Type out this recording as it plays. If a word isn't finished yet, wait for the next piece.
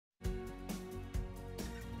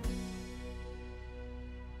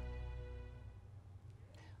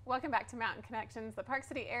Welcome back to Mountain Connections. The Park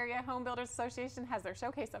City Area Home Builders Association has their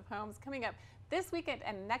showcase of homes coming up this weekend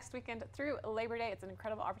and next weekend through Labor Day. It's an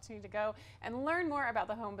incredible opportunity to go and learn more about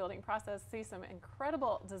the home building process, see some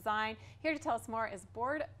incredible design. Here to tell us more is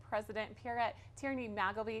Board President Pierrette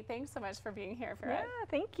Tierney-Magleby. Thanks so much for being here, Pierrette. Yeah,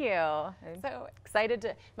 thank you. I'm so excited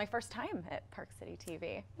to, my first time at Park City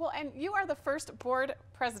TV. Well, and you are the first board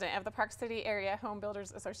president of the Park City Area Home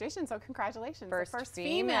Builders Association, so congratulations. First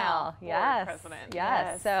female yes. board president.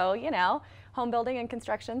 Yes. So, you know, home building and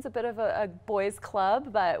construction's a bit of a boys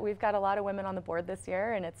club, but we've got a lot of women on the board this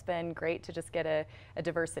year, and it's been great to just get a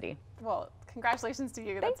diversity. Well, congratulations to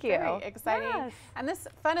you. Thank you. Very exciting. Yes. And this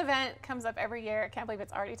fun event comes up every year. I can't believe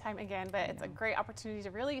it's already time again, but it's a great opportunity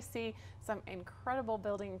to really see some incredible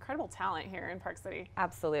building, incredible talent here in Park City.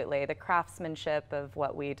 Absolutely. The craftsmanship of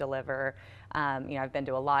what we deliver. You know, I've been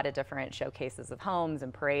to a lot of different showcases of homes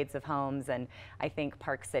and parades of homes, and I think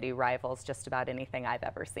Park City rivals just about anything I've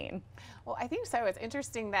ever seen. Well, I think so. It's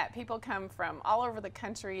interesting that people come from all over the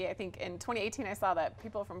country. I think in 2018 I saw that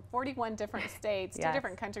people from 41 different states, Yes. 2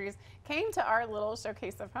 different countries, came to our little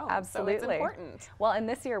showcase of homes. Absolutely. So it's important. Well, and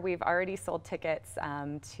this year we've already sold tickets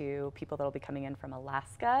to people that will be coming in from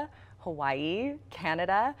Alaska, Hawaii,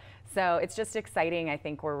 Canada. So it's just exciting. I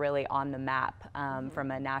think we're really on the map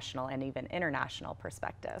from a national and even international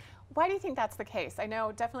perspective. Why do you think that's the case? I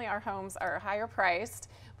know definitely our homes are higher priced,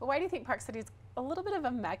 but why do you think Park City's a little bit of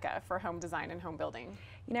a mecca for home design and home building?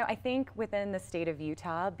 You know, I think within the state of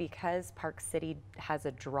Utah, because Park City has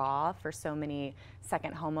a draw for so many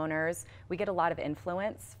second homeowners, we get a lot of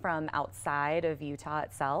influence from outside of Utah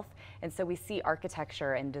itself. And so we see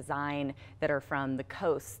architecture and design that are from the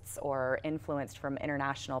coasts or influenced from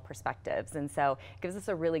international perspectives. And so it gives us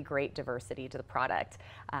a really great diversity to the product.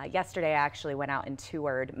 Yesterday, I actually went out and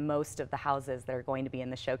toured most of the houses that are going to be in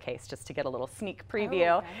the showcase just to get a little sneak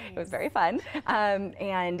preview. Oh, nice. It was very fun.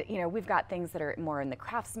 And you know, we've got things that are more in the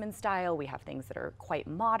craftsman style. We have things that are quite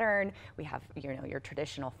modern. We have, you know, your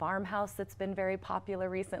traditional farmhouse that's been very popular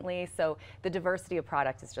recently. So the diversity of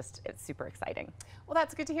product is just, it's super exciting. Well,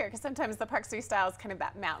 that's good to hear, because sometimes the Park City style is kind of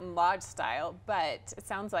that mountain lodge style, but it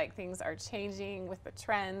sounds like things are changing with the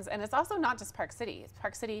trends. And it's also not just Park City. It's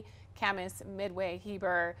Park City, Camas, Midway,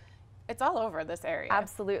 Heber. It's all over this area.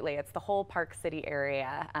 Absolutely. It's the whole Park City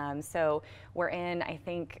area. So we're in, I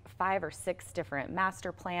think, 5 or 6 different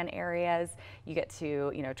master plan areas. You get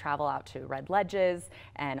to, you know, travel out to Red Ledges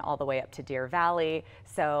and all the way up to Deer Valley.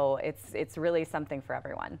 So it's really something for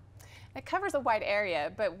everyone. It covers a wide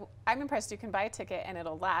area, but I'm impressed you can buy a ticket and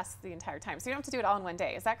it'll last the entire time. So you don't have to do it all in one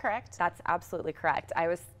day. Is that correct? That's absolutely correct. I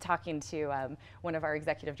was talking to one of our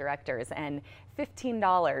executive directors, and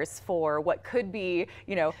 $15 for what could be,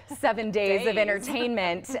 you know, 7 days of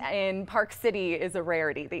entertainment in Park City is a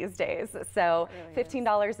rarity these days. So really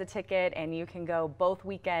 $15 a ticket, and you can go both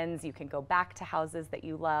weekends. You can go back to houses that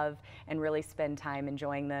you love and really spend time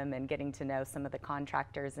enjoying them and getting to know some of the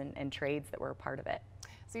contractors and trades that were a part of it.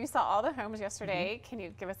 So you saw all the homes yesterday. Can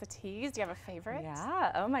you give us a tease? Do you have a favorite?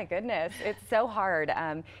 Yeah, oh my goodness. It's so hard.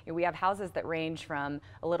 We have houses that range from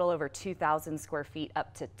a little over 2,000 square feet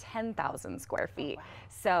up to 10,000 square feet. Oh, wow.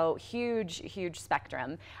 So huge, huge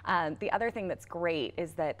spectrum. The other thing that's great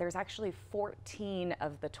is that there's actually 14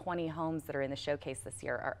 of the 20 homes that are in the showcase this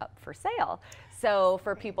year are up for sale. So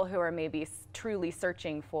for people who are maybe truly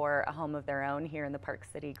searching for a home of their own here in the Park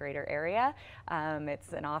City greater area,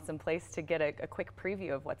 it's an awesome place to get a quick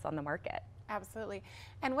preview of what's on the market. Absolutely.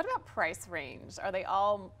 And what about price range? Are they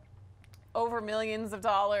all over millions of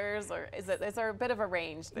dollars, or is there a bit of a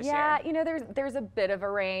range this year? Yeah, you know, there's a bit of a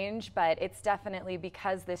range, but it's definitely,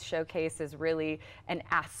 because this showcase is really an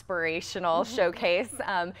aspirational showcase.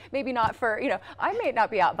 Maybe not for, you know, I may not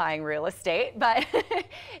be out buying real estate, but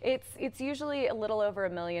it's usually a little over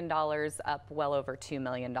 $1 million up well over $2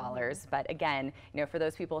 million. But again, you know, for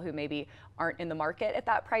those people who maybe aren't in the market at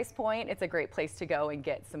that price point, it's a great place to go and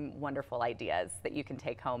get some wonderful ideas that you can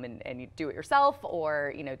take home and you do it yourself,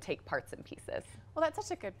 or, you know, take parts and pieces. Well, that's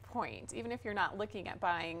such a good point. Even if you're not looking at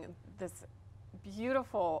buying this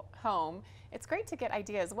beautiful home, it's great to get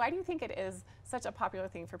ideas. Why do you think it is such a popular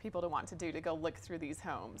thing for people to want to do, to go look through these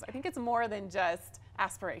homes? I think it's more than just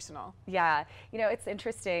aspirational. Yeah, you know, it's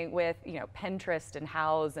interesting with, you know, Pinterest and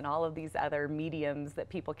Houzz and all of these other mediums that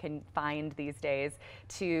people can find these days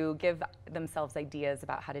to give themselves ideas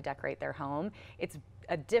about how to decorate their home. It's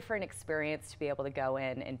a different experience to be able to go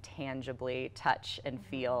in and tangibly touch and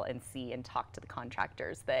feel and see and talk to the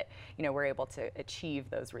contractors that, you know, we're able to achieve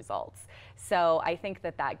those results. So I think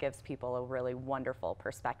that that gives people a really wonderful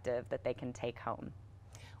perspective that they can take home.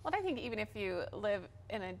 Well, I think even if you live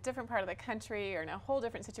in a different part of the country or in a whole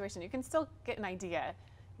different situation, you can still get an idea.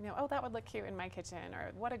 you know, oh, that would look cute in my kitchen,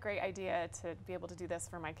 or what a great idea to be able to do this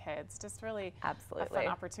for my kids. Just really Absolutely. a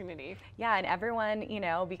fun opportunity. Yeah, and everyone, you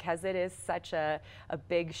know, because it is such a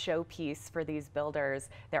big showpiece for these builders,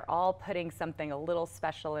 they're all putting something a little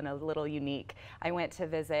special and a little unique. I went to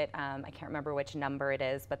visit, I can't remember which number it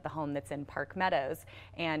is, but the home that's in Park Meadows,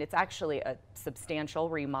 and it's actually a substantial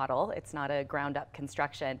remodel. It's not a ground up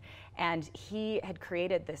construction. And he had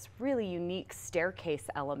created this really unique staircase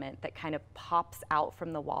element that kind of pops out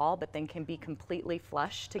from the wall, but then can be completely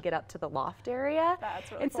flush to get up to the loft area. That's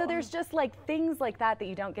really and cool. so there's just like things like that that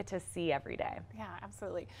you don't get to see every day. Yeah,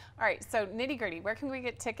 absolutely. All right, so nitty gritty, where can we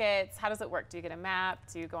get tickets? How does it work? Do you get a map?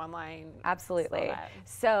 Do you go online? Absolutely.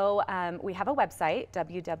 So we have a website,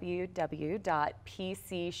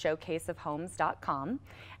 www.pcshowcaseofhomes.com.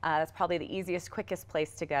 That's probably the easiest, quickest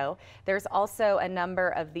place to go. There's also a number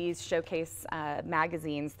of these showcase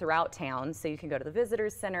magazines throughout town, so you can go to the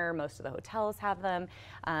Visitors Center. Most of the hotels have them.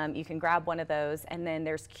 You can grab one of those, and then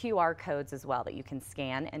there's QR codes as well that you can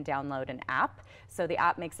scan and download an app. So the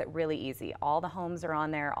app makes it really easy. All the homes are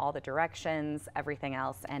on there, all the directions, everything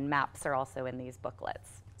else, and maps are also in these booklets.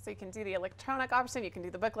 So you can do the electronic option, you can do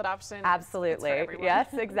the booklet option. Absolutely. It's for everyone. Yes,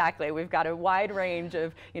 exactly. We've got a wide range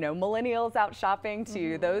of, you know, millennials out shopping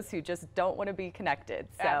to those who just don't want to be connected.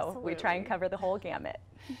 So we try and cover the whole gamut.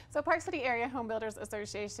 So Park City Area Home Builders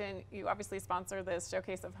Association, you obviously sponsor this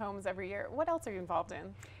showcase of homes every year. What else are you involved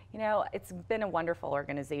in? You know, it's been a wonderful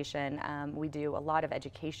organization. We do a lot of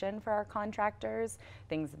education for our contractors,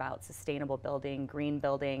 things about sustainable building, green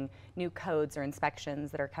building, new codes or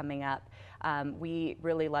inspections that are coming up. We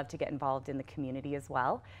really love to get involved in the community as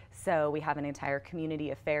well. So we have an entire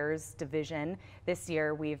community affairs division. This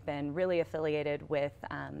year we've been really affiliated with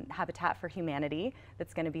Habitat for Humanity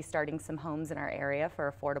that's going to be starting some homes in our area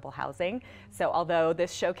for affordable housing. So although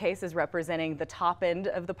this showcase is representing the top end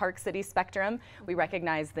of the Park City spectrum, we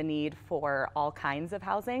recognize the need for all kinds of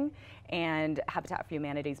housing, and Habitat for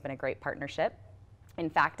Humanity has been a great partnership. In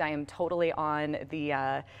fact, I am totally on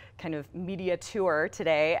the kind of media tour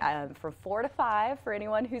today from 4 to 5 for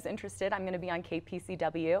anyone who's interested. I'm going to be on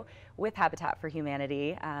KPCW with Habitat for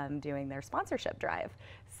Humanity doing their sponsorship drive.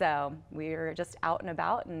 So we're just out and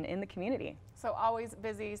about and in the community. So always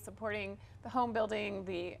busy supporting the home building,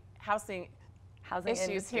 the housing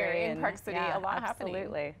issues here industry in Park City. Yeah, a lot happening.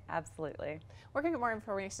 Absolutely, absolutely. Where can we get more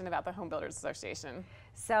information about the Home Builders Association?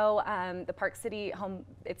 So the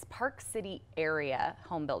it's Park City Area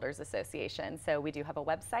Home Builders Association. So we do have a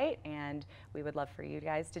website, and we would love for you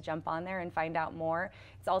guys to jump on there and find out more.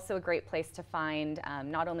 It's also a great place to find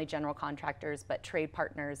not only general contractors, but trade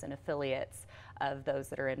partners and affiliates of those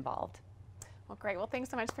that are involved. Well, great. Well, thanks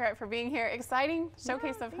so much, Pierrette, for being here. Exciting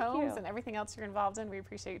showcase of homes you. And everything else you're involved in. We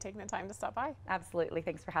appreciate you taking the time to stop by. Absolutely.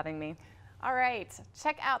 Thanks for having me. All right.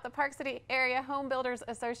 Check out the Park City Area Home Builders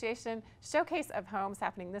Association Showcase of Homes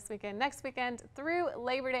happening this weekend, next weekend through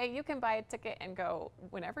Labor Day. You can buy a ticket and go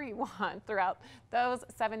whenever you want throughout those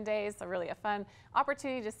 7 days. So really a fun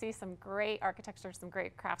opportunity to see some great architecture, some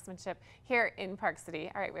great craftsmanship here in Park City.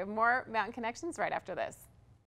 All right. We have more Mountain Connections right after this.